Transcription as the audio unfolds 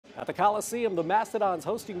At the Coliseum, the Mastodons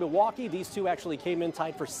hosting Milwaukee. These two actually came in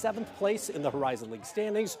tied for 7th place in the Horizon League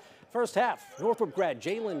standings. First half, Northrop grad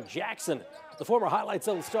Jalen Jackson, the former Highlight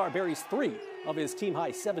Zone star, buries 3 of his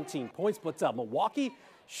team-high 17 points. But Milwaukee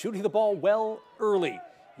shooting the ball well early.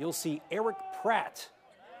 You'll see Eric Pratt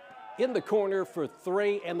in the corner for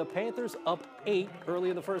 3, and the Panthers up 8 early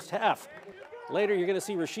in the first half. Later, you're going to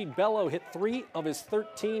see Rasheed Bello hit 3 of his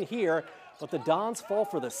 13 here. But the Dons fall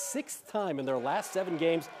for the 6th time in their last 7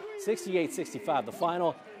 games, 68-65 the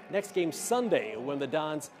final. Next game Sunday when the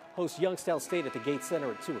Dons host Youngstown State at the Gates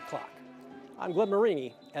Center at 2 o'clock. I'm Glenn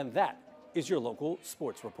Marini, and that is your local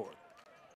sports report.